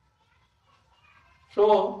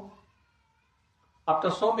So, after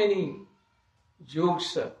so many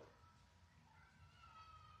yugs,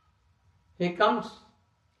 he comes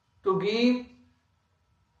to give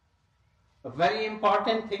a very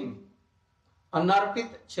important thing. Anarpit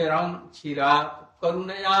chiram chirat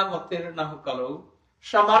karunaya vatirnah kalau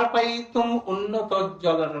samarpayitum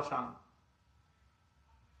unnatojjala rasam.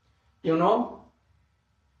 You know,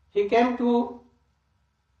 he came to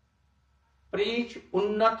preach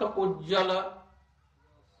unnata ujjala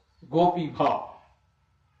gopi bhav.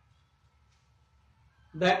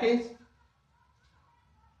 That is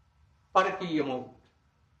Parakiya mood.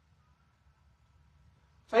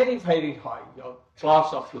 Very, very high, your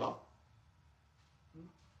class of love.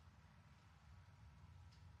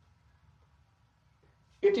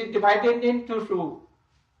 It is divided into two.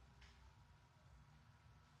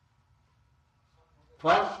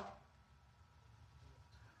 First,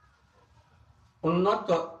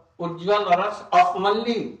 Unnata Ujjwal Ras of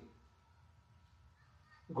Malli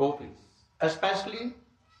gopis, especially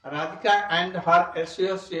Radhika and her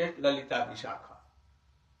associate Lalita Vishakha.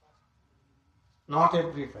 Not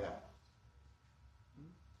everywhere.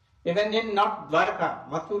 Even in not Dwarka,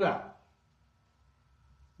 Mathura,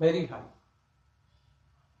 very high.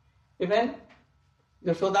 Even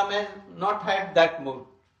Yashoda may not had that mood.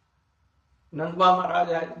 Nanda Maharaj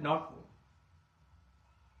had not mood.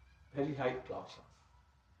 Very high class.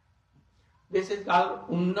 This is called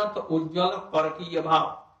Unnata Ujjwala Parakiya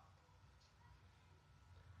Bhav.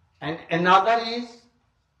 And another is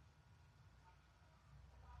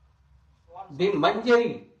the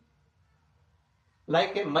manjari,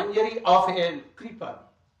 like a manjari of a creeper.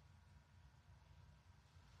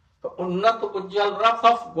 The Unnat Ujjal Rath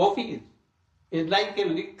of gopis is like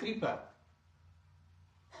a creeper.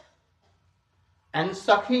 And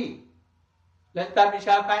Sakhi, Lalita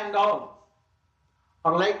Vishakha and all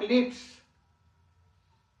are like leaves.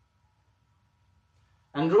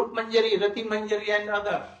 And Rup Manjari, Rati Manjari and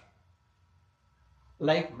others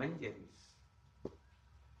like manjaris.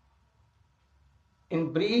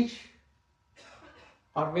 In breeze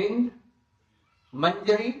or wind,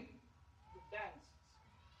 manjari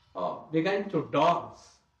began to dance.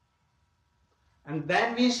 And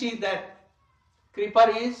then we see that creeper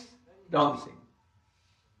is dancing.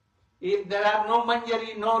 If there are no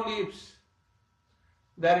manjari, no leaves,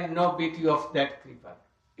 there is no beauty of that creeper.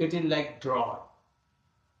 It is like dry.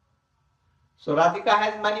 So Radhika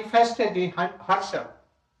has manifested herself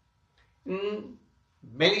in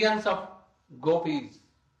millions of gopis,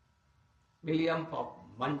 millions of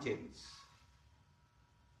manjaris.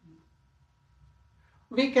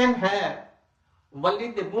 We can have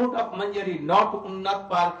only the mood of manjari, not unnat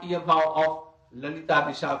parkiya bhav of Lalita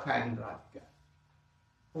Vishakha and Radhika.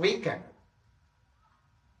 We can.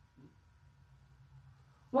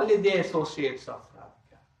 Only the associates of Radhika.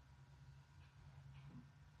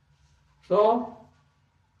 So,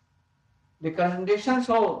 the conditions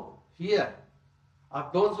of here are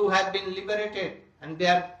those who have been liberated and they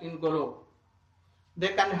are in Golok. They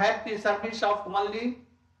can have the service of only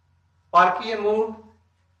Parkiya mood,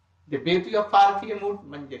 the beauty of Parkiya mood,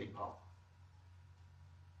 Manjari Bhav.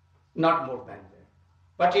 Not more than that.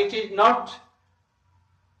 But it is not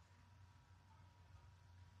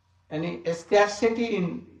any scarcity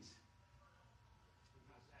in this.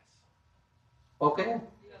 Okay?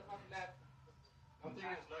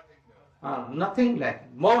 Nothing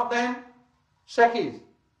lacking. More than Sakhis.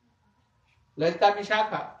 Lalita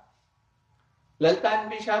Vishakha. Lalita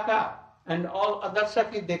and Vishakha and all other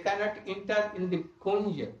Sakhis, they cannot enter in the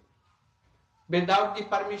Kunja without the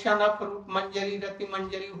permission of Rup Manjari, Rati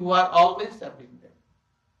Manjari, who are always serving them.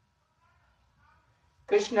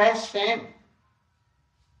 Krishna has same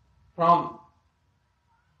from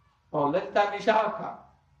Lalita Vishakha.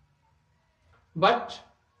 But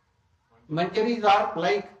Manjaris are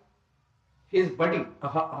like his body,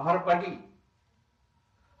 her body.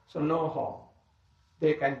 So no harm.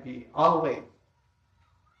 They can be always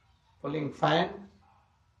pulling fan,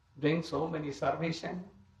 doing so many services,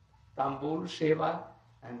 tambul, seva,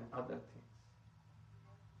 and other things.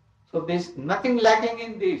 So there's nothing lacking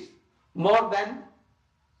in this more than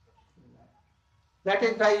that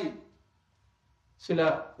is why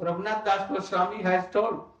Srila Raghunath Das Goswami has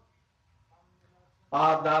told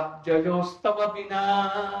Adab Jajostava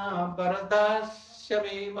Vina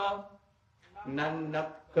Baradashyameva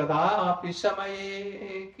Nannat Kadapi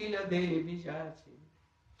Samaye Kila Devi Jachi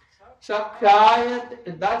Sakhyayat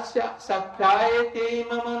Dasya Sakhyayate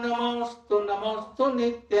Mama Namostu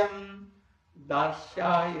Nityam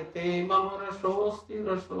Dasyayate Mama Rasosti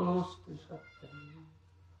Satyam.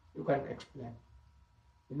 You can explain.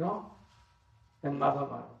 You know? And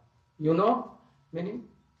Madhavara. You know? Meaning?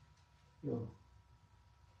 No.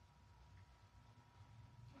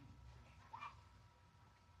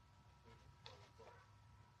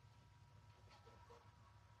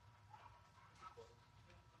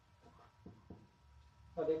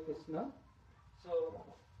 Hare Krishna. So,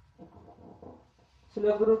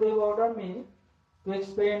 Srila Gurudev ordered me to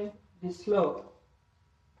explain this sloka.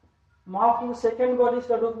 Mahaprabhu's second body is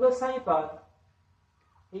the Rupa Goswami Pad.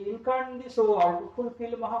 He incarnated in this world to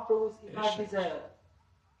fulfill Mahaprabhu's inner desire.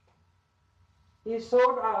 He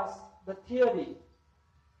showed us the theory,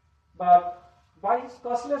 but by his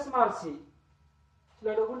causeless mercy,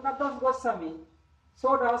 Srila Raghunath Das Goswami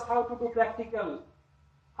showed us how to do practical,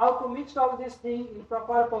 how to mix all these things in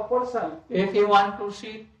proper proportion. If you want to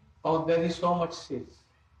sit, there is so much seats.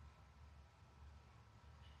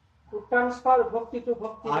 To transfer bhakti to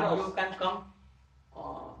bhakti. Or you can come.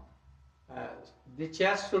 The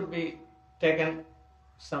chairs should be taken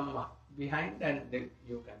some behind, and then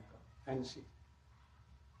you can come and sit.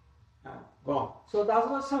 Go on. So Das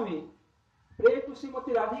Goswami prayed to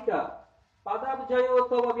Srimati Radhika, Padabjayo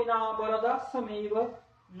tava vina varadassameva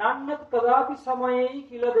nannat kadapi samaye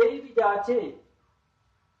kila devi jache.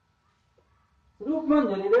 Rup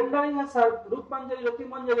Manjari, rendering a Rup Manjari, Rati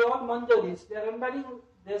Manjari, all Manjaris, they are rendering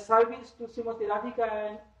their service to Srimati Radhika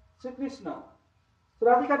and Sri Krishna. So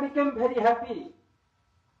Radhika became very happy.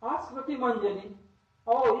 Asked Rati Manjari,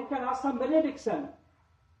 oh, you can ask some benediction.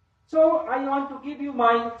 So I want to give you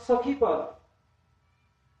my Sakhipad.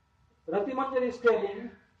 Rati Manjari is telling,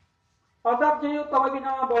 Padabjayo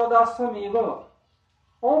tavagina bodassameva.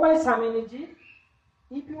 Oh my Saminiji,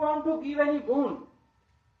 if you want to give any boon,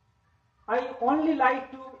 I only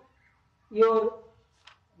like to your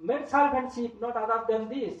maid servantship, not other than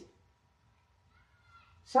this.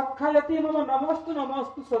 Sakhayati mama namastu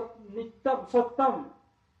nittam sattam.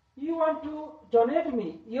 You want to donate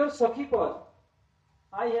me your Sakhipad.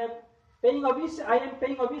 I am paying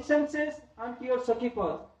obeisances unto your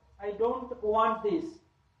Sakhipad. I don't want this.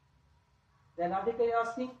 Then Radhika is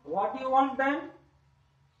asking, what do you want then?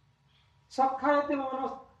 Sakhayati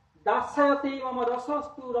mama dasayati mama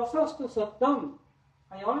rasastu sattam.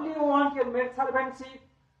 I only want your maid servantship.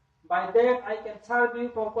 By that I can serve you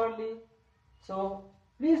properly. So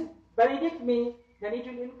please benedict me, then it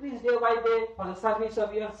will increase day by day for the service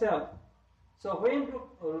of yourself. So when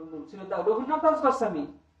Raghunath Das Goswami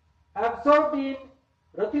absorbed in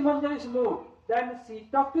Rati Manjari's mood, then she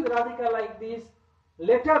talked to Radhika like this.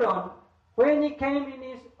 Later on, when he came in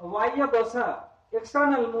his Vaya Dosa,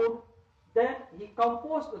 external mood, then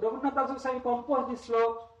Raghunath Das Goswami composed this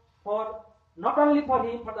sloka for not only for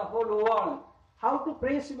him, for the whole world. How to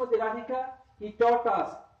praise Srimati Radhika, he taught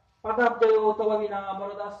us. Padabjayo tavavina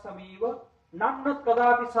maradasamiva nannat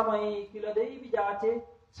kadapi samayi kila devi jache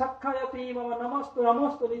sakhayati mama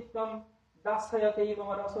namastu nittam dasayati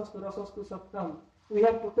mama rasastu sattam. We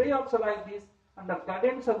have to pray also like this under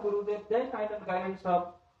guidance of Gurudev, then under guidance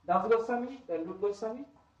of Das Goswami, then Rupa Goswami,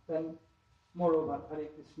 then moreover Hare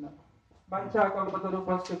Krishna. Vancha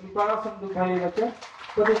kalpatarupasya kripa sindhubhaiva cha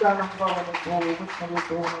patitanam pavanebhyo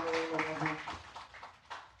vaishnavibhyo namo namaha.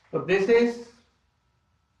 So this is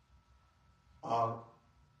our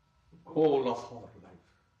goal of our life.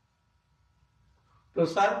 To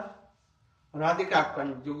serve Radhika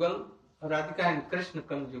conjugal, Radhika and Krishna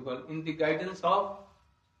conjugal in the guidance of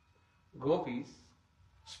gopis,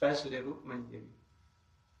 especially Rup Manjari.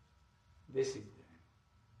 This is there.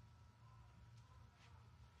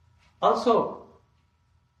 Also,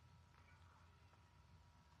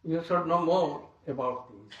 you should know more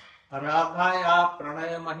about this. Radhaya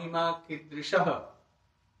pranaya mahima kidrishaha.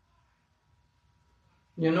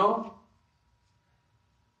 You know,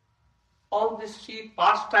 all these three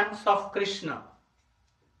pastimes of Krishna,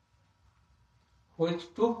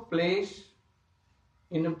 which took place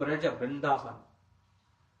in Braja Vrindavan,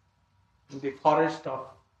 in the forest of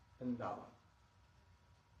Vrindavan.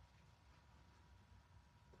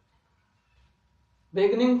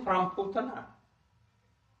 Beginning from Putana,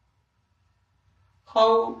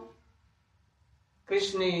 how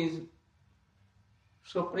Krishna is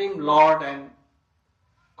Supreme Lord and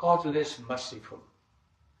causeless merciful.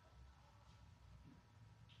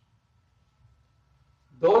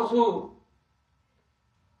 Those who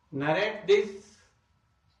narrate these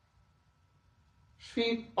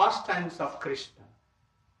sweet pastimes of Krishna,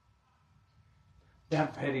 they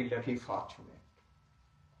are very lucky, fortunate.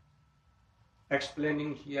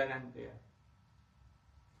 Explaining here and there.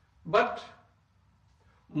 But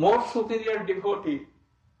more superior devotee,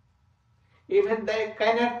 even they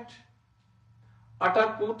cannot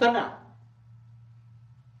utter Putana.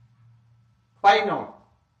 Why not?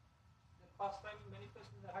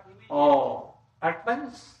 Oh,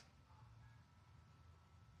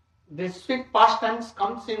 this sweet pastimes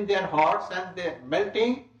comes in their hearts and they're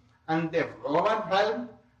melting and they overwhelm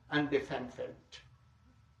and they felt.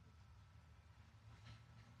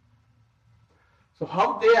 So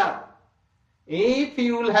how they are? If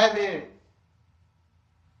you will have a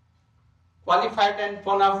qualified and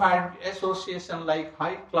bona fide association like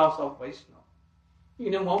high class of Vaishnava,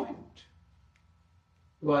 in a moment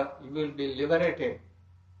you will be liberated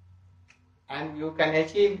and you can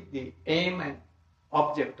achieve the aim and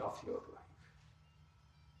object of your life.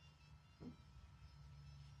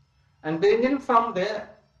 And beginning from there,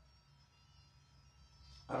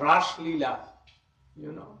 Ras Leela,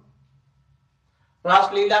 Ras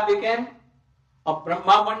Leela became a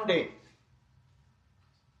Brahma one day.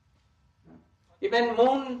 Even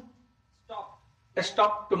moon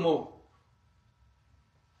stopped to move.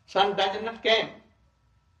 Sun does not came.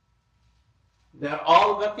 They are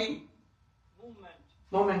all gati.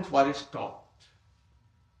 Movements were stopped.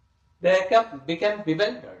 They became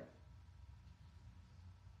bewildered.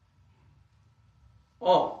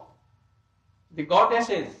 Oh, the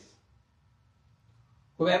goddesses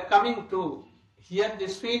who were coming to hear the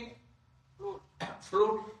sweet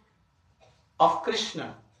flute of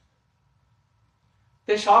Krishna,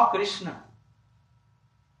 they saw Krishna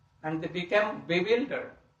and they became bewildered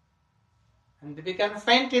and they became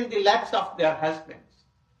faint in the laps of their husbands.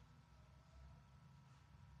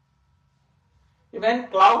 Even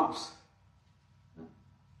clouds,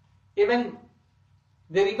 even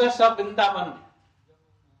the rivers of Vrindavan,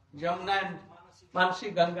 Jamuna and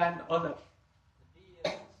Mansi, Ganga and others,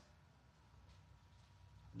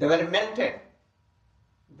 they were melted.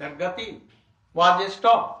 Their gati was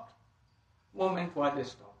stopped. Movement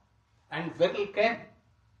was stopped. And Viril came.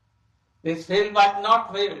 This hill was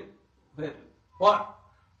not very what?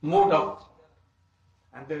 Moved out.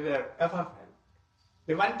 And they were ever felt.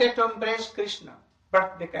 They wanted to embrace Krishna,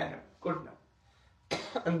 but they could not.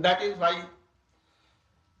 And that is why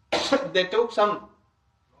they took some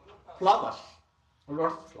flowers,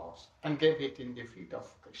 lotus flowers, and gave it in the feet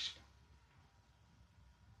of Krishna.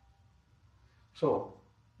 So,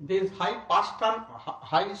 these high class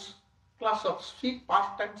of sweet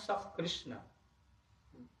pastimes of Krishna,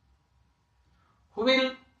 who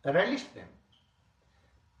will relish them?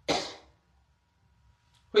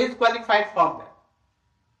 Who is qualified for them?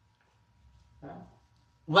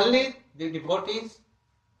 Only the devotees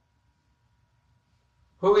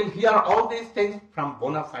who will hear all these things from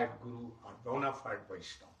bona fide Guru or bona fide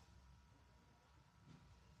Vaishnava.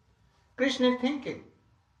 Krishna is thinking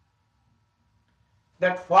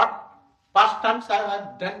that what pastimes I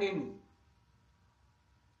have done in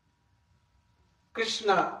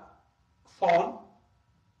Krishna form,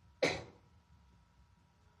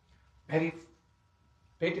 very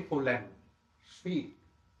beautiful and sweet.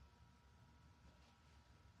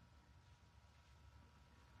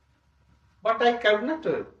 But I cannot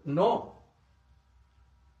know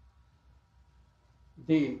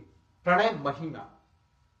the Pranay Mahima,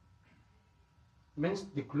 means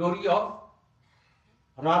the glory of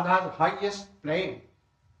Radha's highest plane.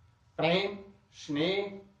 Prem,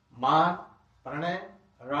 Sneh, Man, Pranay,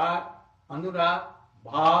 Rag, Anurag,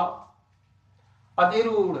 Bhav,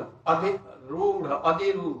 Adhirud,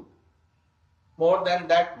 Adhirud. More than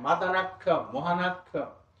that, Madanakha, Mohanakha,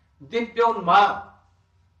 Divyonmad.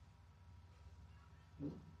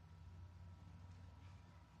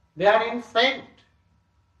 They are in faint,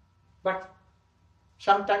 but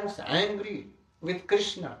sometimes angry with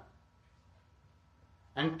Krishna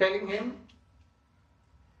and telling him,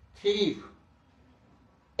 thief,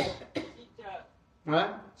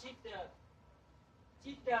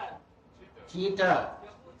 cheater.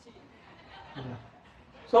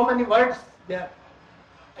 So many words, they are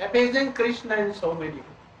appeasing Krishna in so many.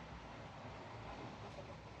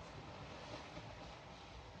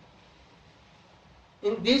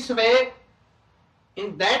 In this way,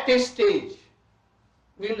 in that stage,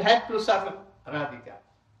 we will have to serve Radhika,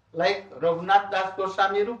 like Raghunath Das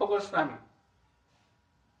Goswami, Rupa Goswami,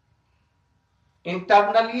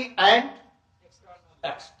 internally and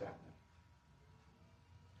externally.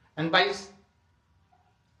 And by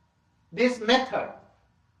this method,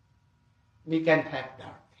 we can have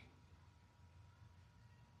that thing.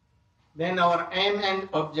 Then our aim and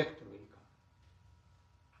object will come.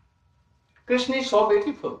 Krishna is so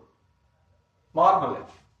beautiful, marvelous.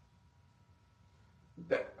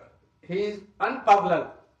 He is unparalleled,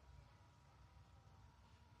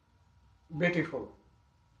 beautiful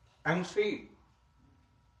and sweet.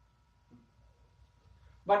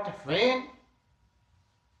 But when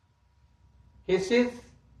he sees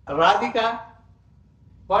Radhika,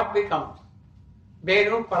 what becomes?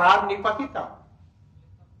 Venu Parar Nipatita.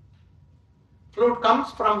 Flute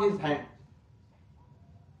comes from his hand.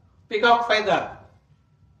 Peacock feather.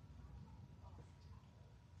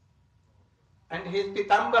 And his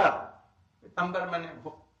pitambar means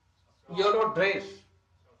yellow dress,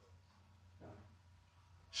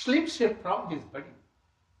 slips from his body.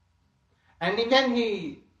 And even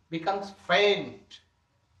he becomes faint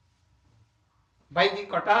by the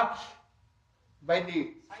kataksh, by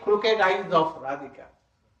the crooked eyes of Radhika.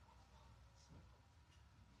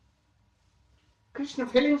 Krishna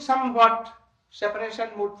feeling somewhat separation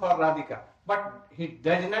mood for Radhika, but he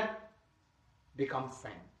does not become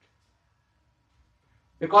faint.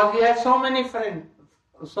 Because he has so many friends,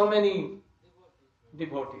 so many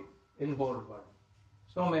devotees in whole world,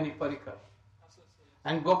 so many parikars.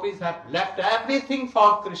 And gopis have left everything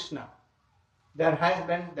for Krishna. Their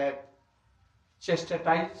husband, their chastity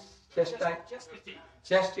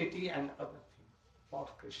and other things for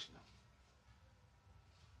Krishna.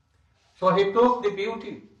 So he took the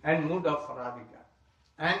beauty and mood of Radhika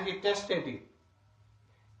and he tested it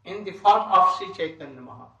in the form of Sri Chaitanya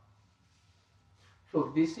Mahaprabhu.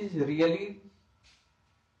 So this is really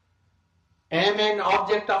aim and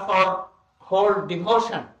object of our whole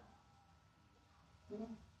devotion.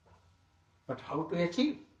 But how to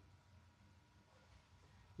achieve?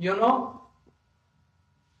 You know,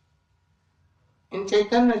 in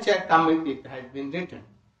Chaitanya Charitamrita it has been written,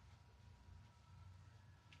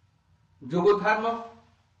 Jugodharma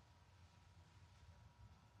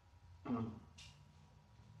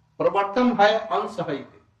Pravartam hai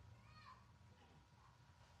ansahite.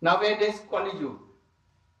 Nowadays, Kali Yuga,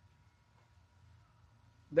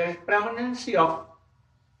 there is preeminency of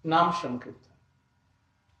Nam Sankirtan.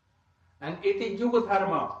 And it is Yuga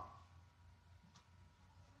Dharma.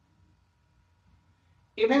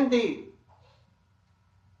 Even the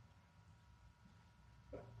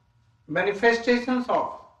manifestations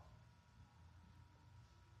of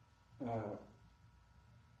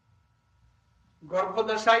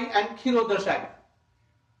Garbhodashai and Khirodashai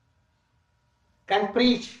can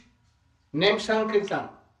preach name Sankirtan,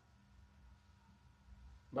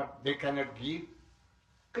 but they cannot give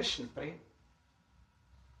Krishna prema.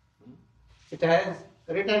 It has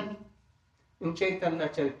written in Chaitanya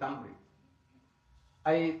Charitamrita.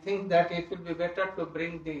 I think that it will be better to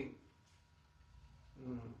bring the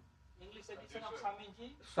English edition of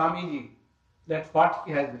Swamiji, that's what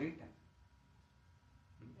he has written.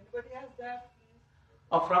 Anybody has that?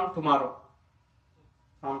 From tomorrow.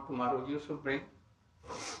 From tomorrow you should bring.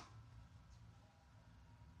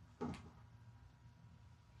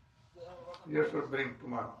 You should bring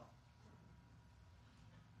tomorrow.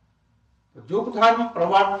 युग धर्म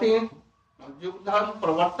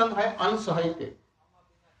प्रवर्तन है अंश है के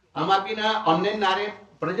अमा बिना अन्य नारे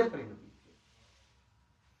ब्रज प्रेम.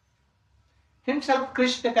 Himself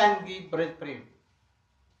Krishna can give braj prem.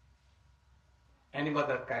 Any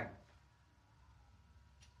other can.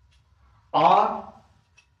 Or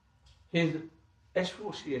his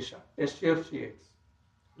associates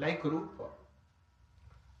like Rupa,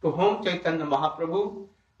 to whom Chaitanya Mahaprabhu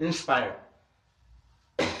inspired.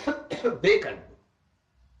 They can do.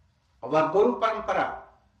 Our Guru Parampara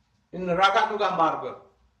in Raganuga Marga,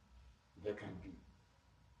 they can give.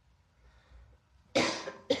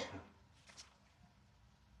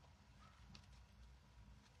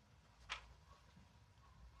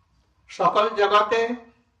 सकल जगते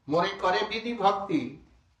मोरे करे विधि भक्ति,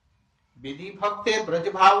 विधि भक्ते ब्रज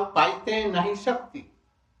भाव पाइते नहीं शक्ति.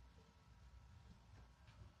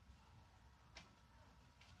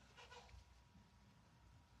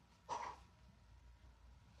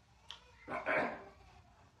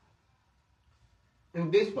 In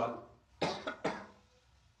this world,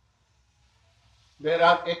 there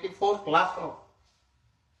are 84 classes of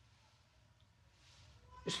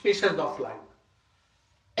species of life.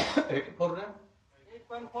 84, right?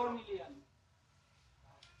 8.4 million.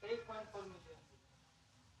 8.4 million.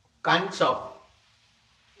 Kinds of.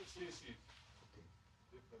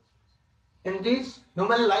 In this,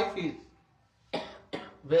 human life is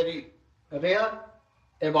very rare,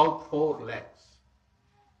 about 4 lakhs.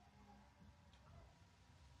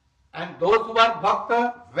 And those who are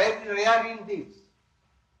bhakta, very rare in this.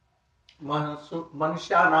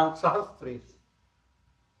 Manusyanam sahastres.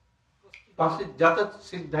 Jatat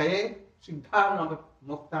siddhaye siddhanam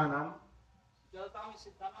muktanam.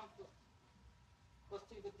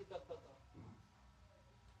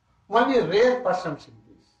 Only rare persons in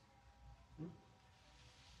this.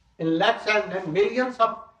 In lakhs and millions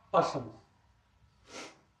of persons,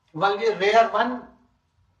 only rare one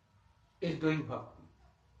is doing bhakti.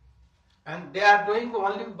 And they are doing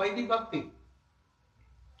only by the bhakti.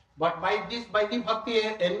 But by this Vaidhi Bhakti,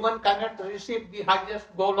 anyone cannot receive the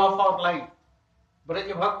highest goal of our life,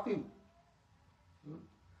 Braja Bhakti.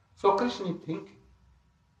 So Krishna is thinking.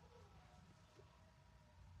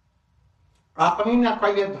 अपनी ना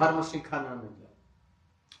कहिए धर्म सिखाना मिले,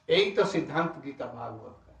 यही तो सिद्धांत गीता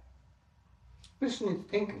भागवत का है. कृष्ण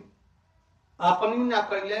इज थिंकिंग, अपनी ना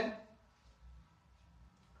कहिए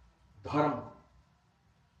धर्म.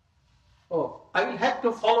 Oh, I will have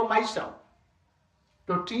to follow myself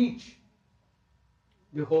to teach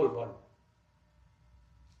the whole world.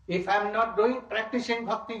 If I am not doing practicing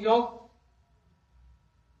bhakti yoga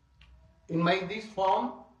in my this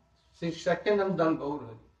form, Sri Satyanandan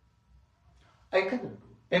Gaurari, I cannot do.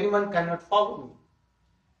 Anyone cannot follow me.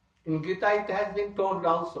 In Gita it has been told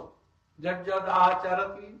also, Jad jad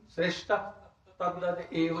acharati sreshta tadlad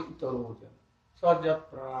eva itaroja. Sajat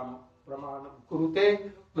pramanam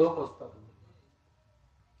kurute lokostad.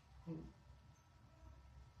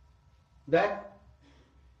 That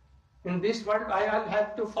in this world I will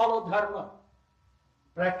have to follow dharma,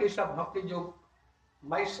 practice of bhakti yoga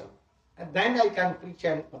myself, and then I can preach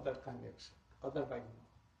and other connection. Otherwise, no.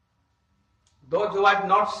 Those who are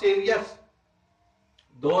not serious,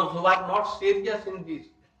 in this,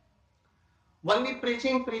 only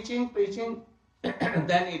preaching,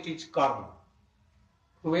 then it is karma,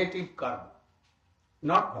 creative karma,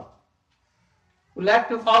 not bhakti. You have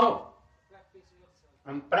to follow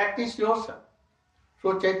and practice yourself.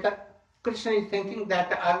 So Chaitanya, Krishna is thinking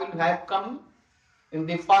that I will have come in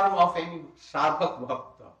the form of any sadhak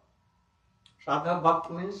bhakta. Sadhak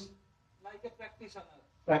bhakta means like a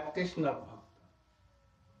practitioner bhakta.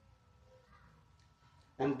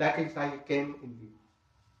 And that is I came in the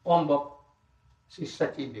form of Sri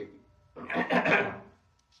Sati Devi.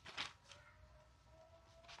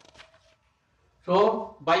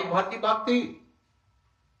 So by Bhakti Bhakti,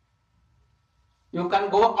 you can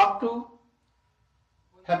go up to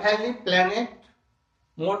heavenly planet,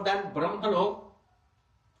 more than Brahmalok,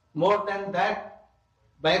 more than that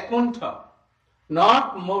Vaikuntha,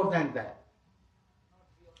 not more than that.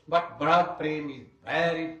 But Brahma Prem is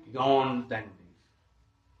very beyond than this.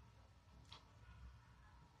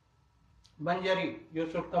 Manjari, you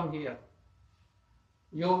should come here.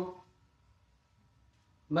 You,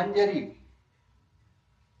 Manjari.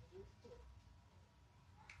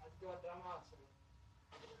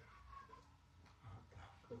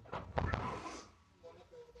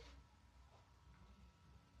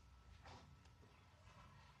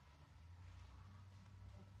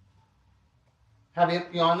 Have you a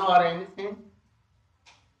piano or anything?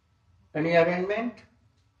 Any arrangement?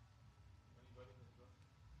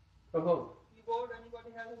 Prabhu. Keyboard,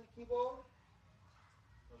 anybody has any keyboard?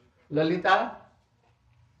 Lalita,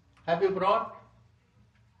 have you brought?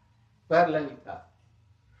 Where Lalita?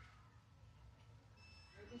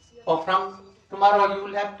 Or from tomorrow you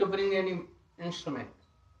will have to bring any instrument.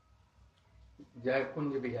 Jai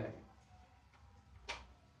Kunj Bihari.